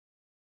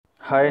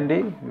Hi అండి,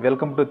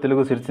 welcome to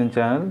Telugu citizen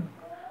channel.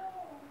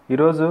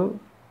 ఈరోజు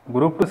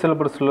group 2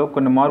 సిలబస్లో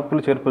కొన్ని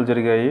మార్పులు చేర్పులు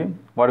జరిగాయి.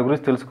 వాటి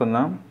గురించి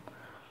తెలుసుకుందాం.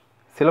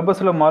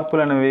 సిలబస్లో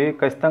మార్పులు అనేవి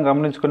ఖచ్చితంగా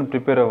గమనించుకొని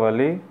ప్రిపేర్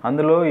అవ్వాలి.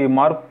 అందులో ఈ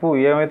మార్పు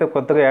ఏమైతే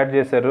కొత్తగా యాడ్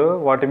చేశారో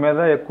వాటి మీద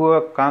ఎక్కువ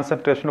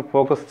కాన్సన్ట్రేషన్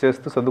ఫోకస్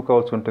చేస్తూ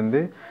చదువుకోవాల్సి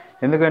ఉంటుంది.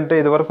 ఎందుకంటే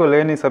ఇదివరకు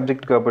లేని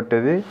సబ్జెక్ట్ కాబట్టి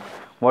అది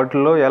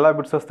వాటిల్లో ఎలా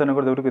బిట్స్ వస్తాయని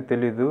కూడా ఎవరికి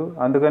తెలియదు.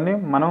 అందుకని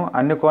మనం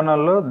అన్ని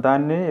కోణాల్లో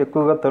దాన్ని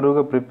ఎక్కువగా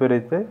తరువుగా ప్రిపేర్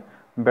అయితే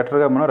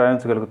బెటర్గా మనం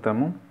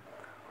రాయించగలుగుతాము.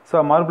 సో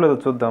ఆ మార్పులు ఏదో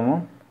చూద్దాము.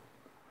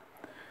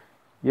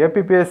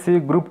 ఏపీపీఎస్సీ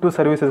గ్రూప్ 2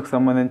 సర్వీసెస్కి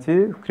సంబంధించి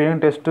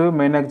స్క్రీనింగ్ టెస్ట్,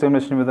 మెయిన్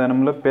ఎగ్జామినేషన్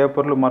విధానంలో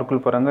పేపర్లు మార్కుల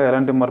పరంగా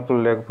ఎలాంటి మార్పులు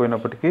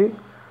లేకపోయినప్పటికీ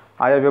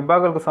ఆయా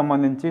విభాగాలకు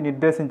సంబంధించి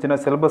నిర్దేశించిన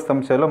సిలబస్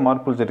అంశాల్లో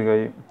మార్పులు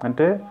జరిగాయి.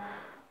 అంటే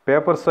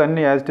పేపర్స్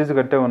అన్నీ యాజ్ ఇట్ ఈజ్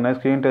అట్టే ఉన్నాయి.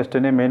 స్క్రీనింగ్ టెస్ట్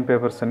అని, మెయిన్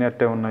పేపర్స్ అన్నీ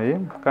అట్టే ఉన్నాయి.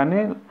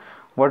 కానీ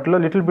వాటిలో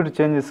లిటిల్ బిట్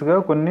చేంజెస్గా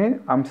కొన్ని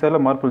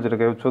అంశాల్లో మార్పులు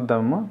జరిగాయి.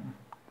 చూద్దాము.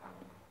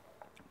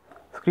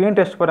 స్క్రీనింగ్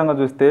టెస్ట్ పరంగా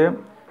చూస్తే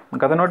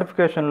గత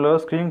నోటిఫికేషన్లో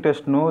screening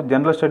టెస్ట్ను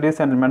general studies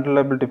and mental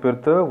ability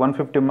పేరుతో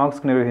 150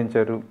 మార్క్స్కి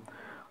నిర్వహించారు.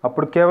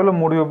 అప్పుడు కేవలం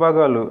 3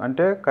 విభాగాలు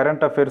అంటే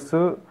current affairs,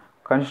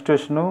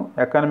 constitution,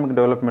 economic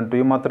development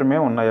ఇవి మాత్రమే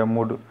ఉన్నాయి.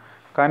 3.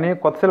 కానీ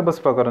కొత్త సిలబస్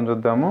ప్రకారం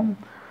చూద్దాము.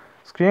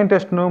 స్క్రీనింగ్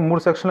టెస్ట్ను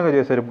 3 సెక్షన్లుగా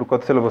చేశారు ఇప్పుడు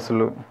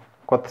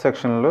కొత్త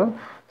సెక్షన్లో.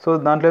 సో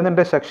దాంట్లో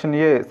ఏంటంటే సెక్షన్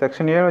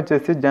ఏ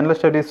వచ్చేసి జనరల్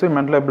స్టడీస్,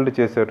 మెంటల్ ఎబిలిటీ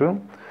చేశారు.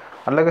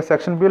 అలాగే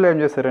సెక్షన్ బిలో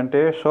ఏం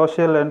చేశారంటే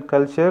social and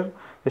culture,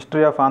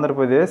 history of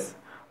Andhra Pradesh,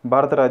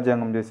 భారత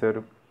రాజ్యాంగం చేశారు.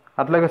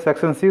 అట్లాగే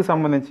సెక్షన్ సికి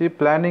సంబంధించి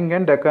ప్లానింగ్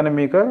అండ్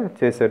ఎకానమీగా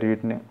చేశారు.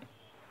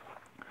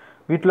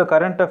 వీటిలో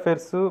కరెంట్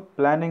అఫైర్స్,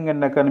 ప్లానింగ్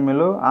అండ్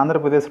ఎకానమీలో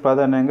ఆంధ్రప్రదేశ్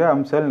ప్రాధాన్యంగా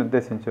అంశాలు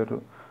నిర్దేశించారు.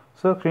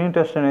 సో స్క్రీనింగ్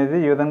టెస్ట్ అనేది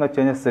ఈ విధంగా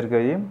చేంజెస్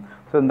జరిగాయి.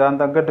 సో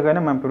దాని తగ్గట్టుగానే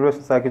మనం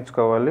ప్రిపరేషన్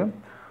సాగించుకోవాలి.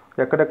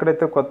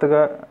 ఎక్కడెక్కడైతే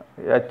కొత్తగా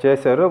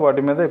చేశారో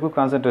వాటి మీద ఎక్కువ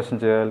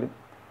కాన్సన్ట్రేషన్ చేయాలి.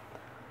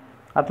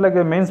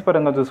 అట్లాగే మెయిన్స్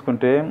పరంగా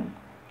చూసుకుంటే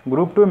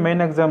గ్రూప్ 2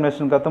 మెయిన్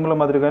ఎగ్జామినేషన్ గతంలో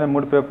మాదిరిగానే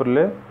 3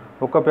 పేపర్లే,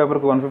 ఒక్క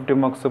పేపర్కు 150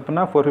 మార్క్స్ చొప్పున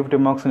 450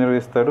 మార్క్స్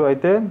నిర్వహిస్తారు.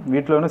 అయితే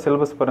వీటిలోనే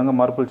సిలబస్ పరంగా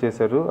మార్పులు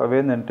చేశారు.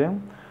 అవేంటంటే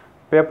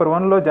paper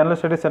 1లో general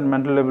studies and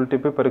mental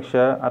ఎబిలిటీపై పరీక్ష,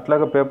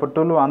 అట్లాగే పేపర్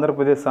 2లో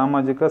ఆంధ్రప్రదేశ్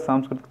సామాజిక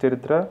సాంస్కృతిక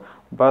చరిత్ర,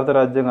 భారత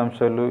రాజ్యాంగ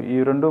అంశాలు ఈ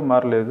 2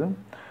 మారలేదు.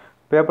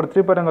 పేపర్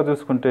 3 పరంగా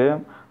చూసుకుంటే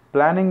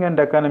ప్లానింగ్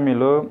అండ్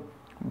ఎకానమీలో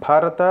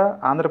భారత,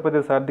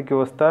 ఆంధ్రప్రదేశ్ ఆర్థిక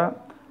వ్యవస్థ,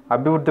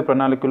 అభివృద్ధి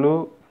ప్రణాళికలు,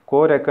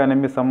 కోర్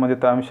ఎకానమీ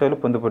సంబంధిత అంశాలు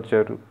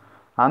పొందుపరిచారు.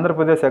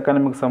 ఆంధ్రప్రదేశ్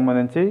ఎకానమీకి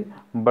సంబంధించి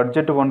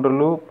బడ్జెట్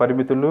వనరులు,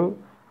 పరిమితులు,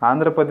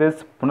 ఆంధ్రప్రదేశ్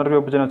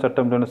పునర్విభజన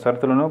చట్టంలోని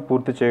షరతులను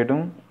పూర్తి చేయడం,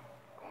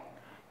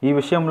 ఈ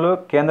విషయంలో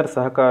కేంద్ర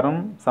సహకారం,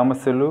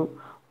 సమస్యలు,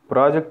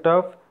 ప్రాజెక్ట్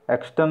ఆఫ్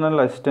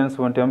ఎక్స్టర్నల్ అసిస్టెన్స్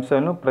వంటి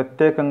అంశాలను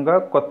ప్రత్యేకంగా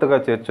కొత్తగా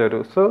చేర్చారు.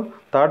 సో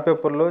థర్డ్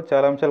పేపర్లో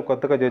చాలా అంశాలు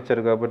కొత్తగా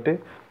చేర్చారు కాబట్టి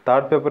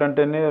థర్డ్ పేపర్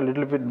అంటేనే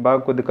లిటిల్ బిట్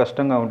బాగా కొద్ది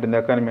కష్టంగా ఉంటుంది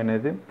ఎకానమీ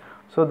అనేది.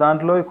 సో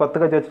దాంట్లో ఈ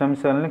కొత్తగా చేర్చిన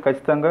అంశాలని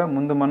ఖచ్చితంగా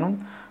ముందు మనం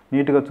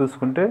నీట్గా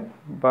చూసుకుంటే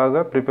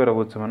బాగా ప్రిపేర్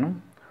అవ్వచ్చు మనం.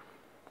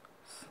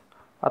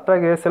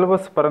 అట్లాగే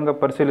సిలబస్ పరంగా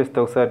పరిశీలిస్తే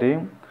ఒకసారి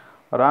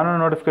రానున్న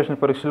నోటిఫికేషన్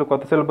పరీక్షలు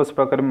కొత్త సిలబస్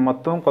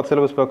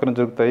ప్రకారం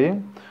జరుగుతాయి.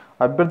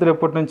 అభ్యర్థులు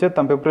ఎప్పటి నుంచే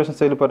తమ ప్రిపరేషన్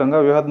శైలి పరంగా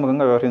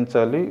వ్యూహాత్మకంగా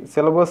వ్యవహరించాలి.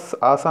 సిలబస్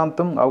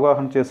ఆశాంతం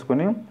అవగాహన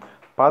చేసుకుని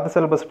పాత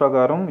సిలబస్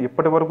ప్రకారం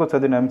ఇప్పటి వరకు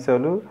చదివిన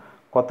అంశాలు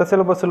కొత్త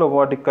సిలబస్లో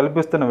వాటికి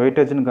కల్పిస్తున్న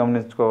వెయిటేజ్ని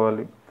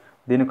గమనించుకోవాలి.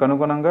 దీనికి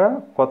అనుగుణంగా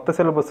కొత్త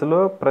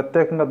సిలబస్లో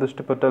ప్రత్యేకంగా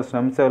దృష్టి పెట్టాల్సిన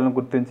అంశాలను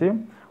గుర్తించి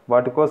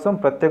వాటి కోసం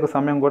ప్రత్యేక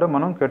సమయం కూడా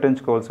మనం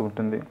కేటాయించుకోవాల్సి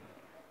ఉంటుంది.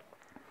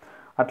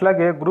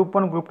 అట్లాగే గ్రూప్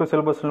 1, గ్రూప్ 2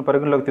 సిలబస్లను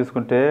పరిగణలోకి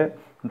తీసుకుంటే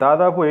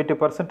దాదాపు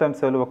 80%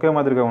 అంశాలు ఒకే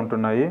మాదిరిగా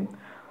ఉంటున్నాయి.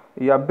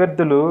 ఈ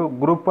అభ్యర్థులు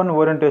గ్రూప్ 1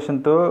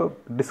 ఓరియంటేషన్తో,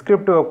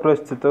 డిస్క్రిప్టివ్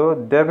అప్రోచ్తో,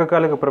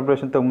 దీర్ఘకాలిక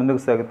ప్రిపరేషన్తో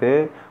ముందుకు సాగితే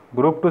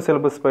గ్రూప్ 2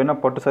 సిలబస్ పైన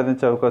పట్టు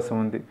సాధించే అవకాశం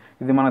ఉంది.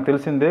 ఇది మనకు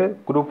తెలిసిందే.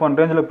 గ్రూప్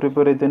 1 రేంజ్లో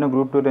ప్రిపేర్ అయితేనే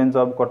గ్రూప్ 2 రేంజ్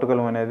జాబ్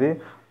కొట్టగలం అనేది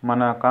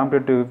మన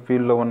కాంపిటేటివ్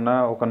ఫీల్డ్లో ఉన్న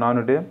ఒక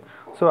నానుడే.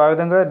 సో ఆ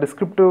విధంగా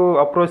డిస్క్రిప్టివ్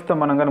అప్రోచ్తో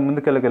మనం కానీ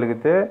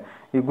ముందుకెళ్ళగలిగితే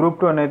ఈ గ్రూప్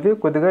 2 అనేది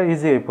కొద్దిగా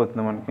ఈజీ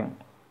అయిపోతుంది మనకి.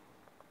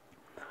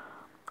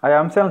 ఆ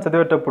అంశాలను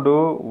చదివేటప్పుడు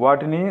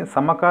వాటిని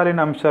సమకాలీన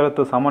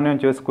అంశాలతో సమన్వయం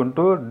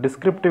చేసుకుంటూ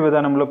డిస్క్రిప్టివ్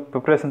విధానంలో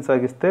ప్రిపరేషన్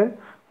సాగిస్తే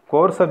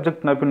కోర్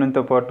సబ్జెక్ట్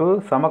నైపుణ్యంతో పాటు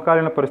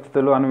సమకాలీన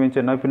పరిస్థితుల్లో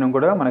అన్వయించే నైపుణ్యం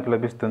కూడా మనకి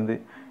లభిస్తుంది.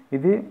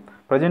 ఇది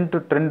ప్రజెంట్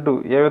ట్రెండ్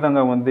ఏ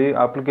విధంగా ఉంది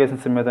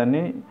అప్లికేషన్స్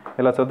మీదని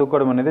ఇలా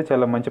చదువుకోవడం అనేది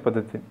చాలా మంచి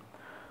పద్ధతి.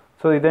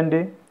 సో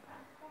ఇదండి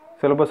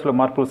సిలబస్లో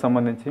మార్పులకు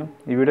సంబంధించి.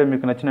 ఈ వీడియో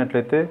మీకు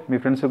నచ్చినట్లయితే మీ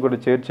ఫ్రెండ్స్కి కూడా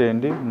షేర్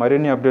చేయండి.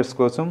 మరిన్ని అప్డేట్స్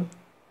కోసం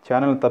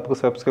ఛానల్ తప్పక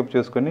సబ్స్క్రైబ్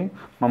చేసుకొని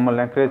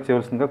మమ్మల్ని ఎంకరేజ్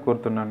చేయవలసిందిగా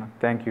కోరుతున్నాను.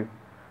 Thank you.